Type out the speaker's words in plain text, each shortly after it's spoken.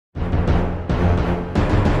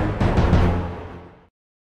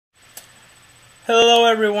Hello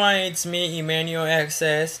everyone, it's me Emmanuel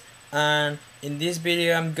XS, and in this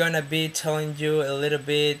video I'm gonna be telling you a little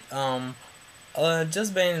bit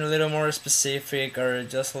just being a little more specific, or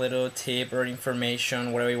just a little tip or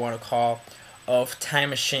information, whatever you want to call, of Time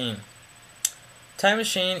Machine. Time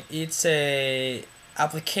Machine, it's a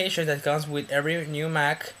application that comes with every new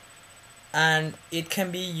Mac, and it can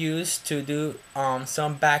be used to do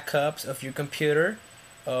some backups of your computer,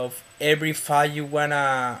 of every file you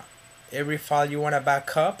wanna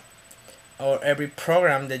back up, or every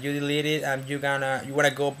program that you deleted and you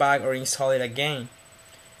wanna go back or install it again.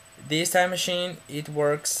 This Time Machine, it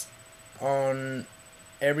works on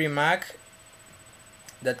every Mac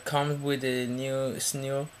that comes with the new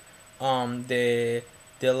the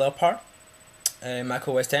Leopard Mac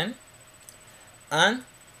OS 10. And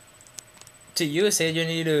to use it, you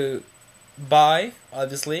need to buy,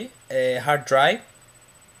 obviously, a hard drive.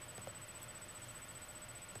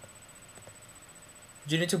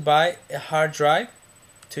 You need to buy a hard drive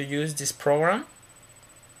to use this program.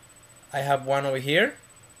 I have one over here.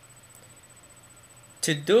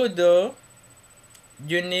 To do though,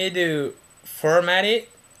 you need to format it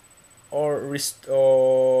or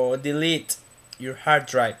delete your hard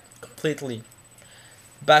drive completely.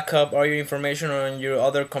 Backup all your information on your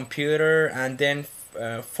other computer, and then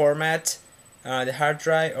format the hard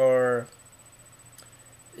drive, or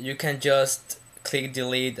you can just click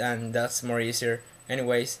delete, and that's more easier.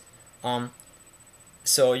 Anyways,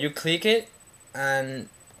 so you click it and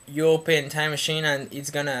you open Time Machine, and it's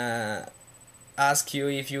gonna ask you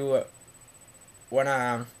if you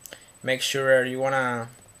wanna make sure you wanna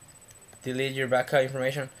delete your backup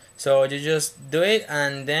information. So you just do it,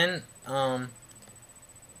 and then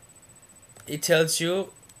it tells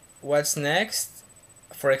you what's next.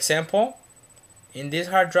 For example, in this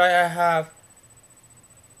hard drive I have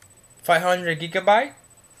 500 gigabyte,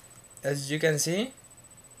 as you can see,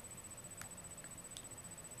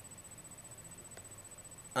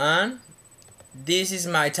 and this is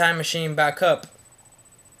my Time Machine backup.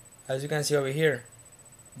 As you can see over here,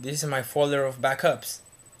 this is my folder of backups.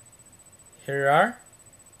 Here are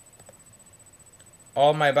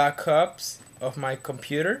all my backups of my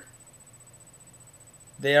computer.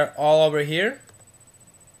 They are all over here.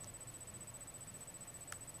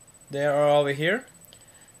 They are all over here.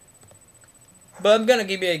 But I'm gonna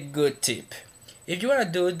give you a good tip. If you wanna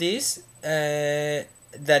do this, that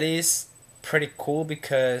is pretty cool,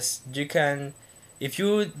 because you can, if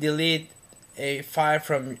you delete a file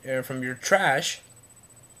from your trash,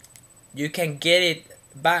 you can get it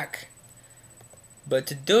back. But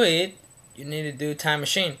to do it, you need to do Time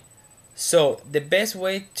Machine. So the best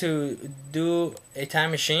way to do a Time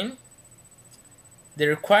Machine, the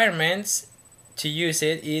requirements to use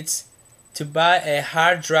it, is to buy a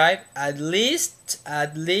hard drive at least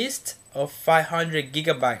of 500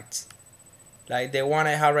 gigabytes, like the one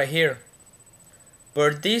I have right here.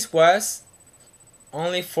 But this was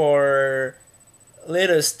only for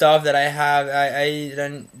little stuff that I have. I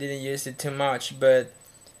didn't use it too much, but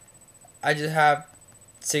I just have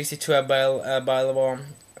 62 available,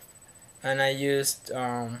 and I used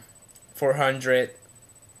 400.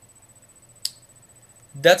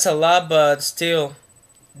 That's a lot, but still,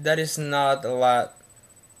 that is not a lot,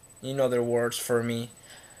 in other words, for me.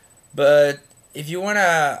 But if you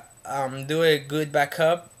wanna do a good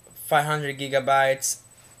backup, 500 gigabytes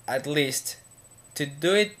at least. To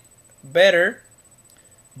do it better,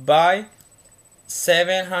 buy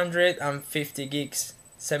 750 gigs,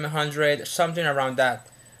 700, something around that.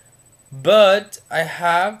 But I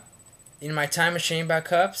have, in my Time Machine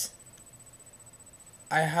backups,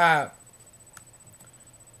 I have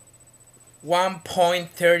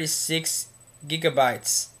 1.36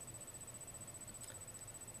 gigabytes.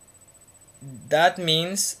 That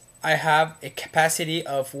means I have a capacity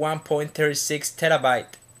of 1.36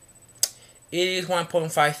 terabyte. It is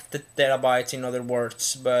 1.5 terabytes, in other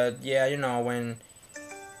words, but yeah, you know, when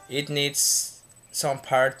it needs some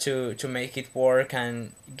part to make it work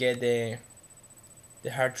and get the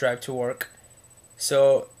hard drive to work.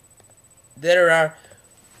 So there are,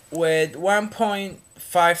 with 1.5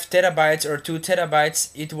 terabytes or 2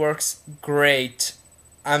 terabytes, it works great.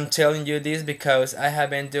 I'm telling you this because I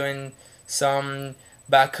have been doing some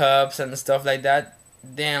backups and stuff like that.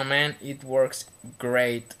 Damn man, it works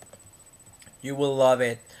great. You will love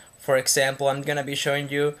it. For example, I'm gonna be showing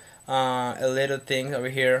you a little thing over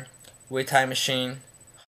here with Time Machine.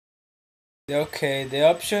 Okay, the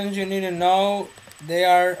options you need to know, they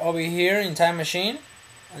are over here in Time Machine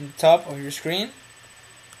on the top of your screen.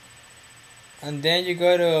 And then you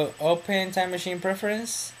go to open Time Machine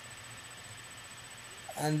preference,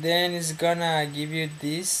 and then it's gonna give you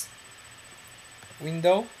this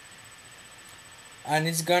window, and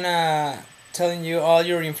it's gonna telling you all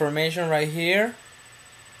your information right here,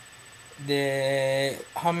 the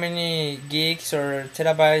how many gigs or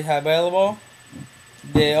terabytes available,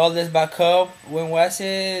 the oldest backup, when was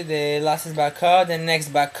it, the last backup, the next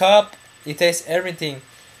backup. It takes everything.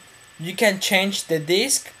 You can change the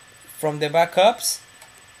disk from the backups.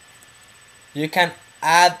 You can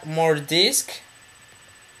add more disk,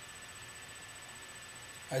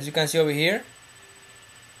 as you can see over here.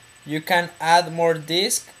 You can add more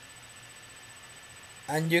disk,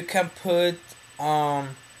 and you can put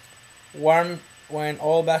one when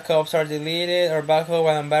all backups are deleted, or backup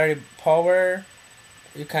when battery power.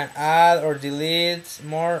 You can add or delete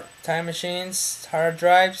more time machines, hard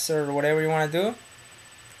drives, or whatever you want to do.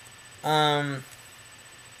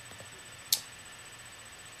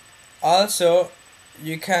 Also,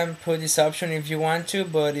 you can put this option if you want to,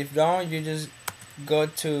 but if don't, you just go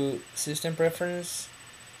to system preference.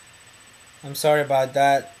 I'm sorry about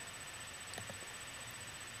that.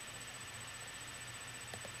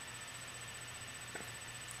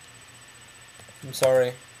 I'm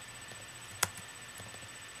sorry.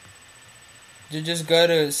 You just go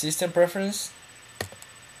to system preference,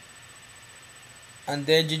 and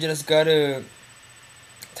then you just go to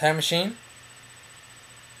time machine,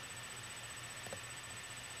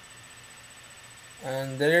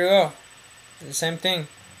 and there you go. The same thing.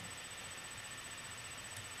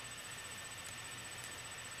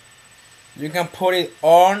 You can put it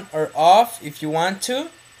on or off if you want to.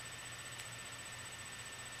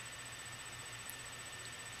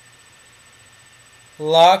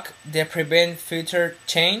 Lock the prevent future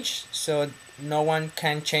change, so no one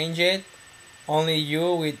can change it, only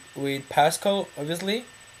you with passcode, obviously.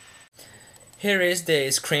 Here is the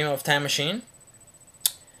screen of time machine.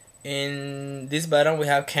 In this button we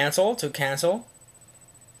have cancel. To cancel,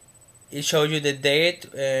 it shows you the date,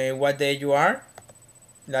 what day you are.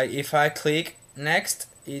 Like if I click next,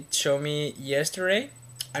 it show me yesterday,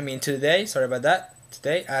 I mean today, sorry about that,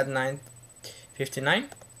 today at 9:59.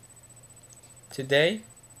 Today,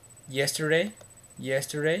 yesterday,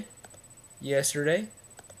 yesterday, yesterday,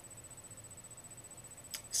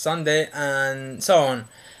 Sunday, and so on.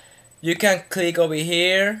 You can click over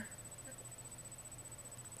here,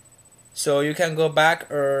 so you can go back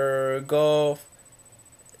or go.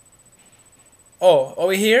 Oh,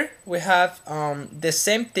 over here we have the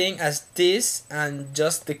same thing as this, and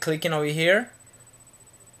just the clicking over here,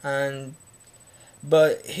 and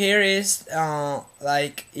but here is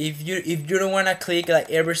like if you don't want to click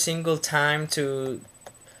like every single time so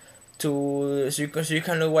you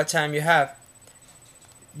can look what time you have.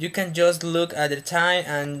 You can just look at the time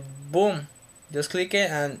and boom, just click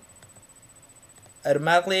it, and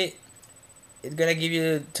automatically it's gonna give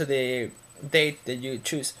you to the date that you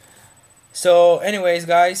choose. So anyways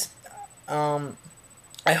guys,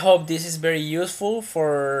 I hope this is very useful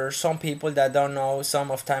for some people that don't know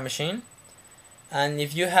some of time machine. And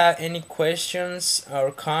if you have any questions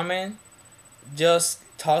or comment, just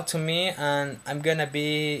talk to me, and I'm gonna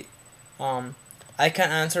be I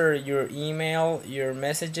can answer your email, your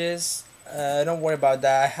messages. Don't worry about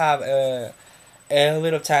that. I have a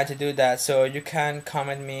little time to do that, so you can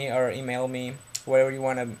comment me or email me, whatever you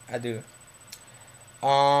wanna do.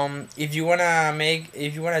 If you wanna make,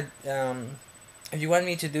 if you want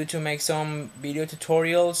me to make some video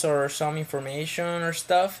tutorials or some information or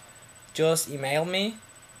stuff, just email me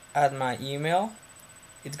at my email.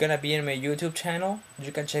 It's gonna be in my YouTube channel.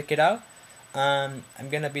 You can check it out. I'm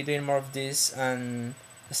gonna be doing more of this and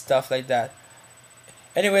stuff like that.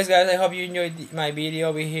 Anyways guys, I hope you enjoyed my video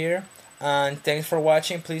over here, and thanks for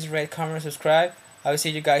watching. Please rate, comment, subscribe. I will see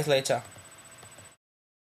you guys later.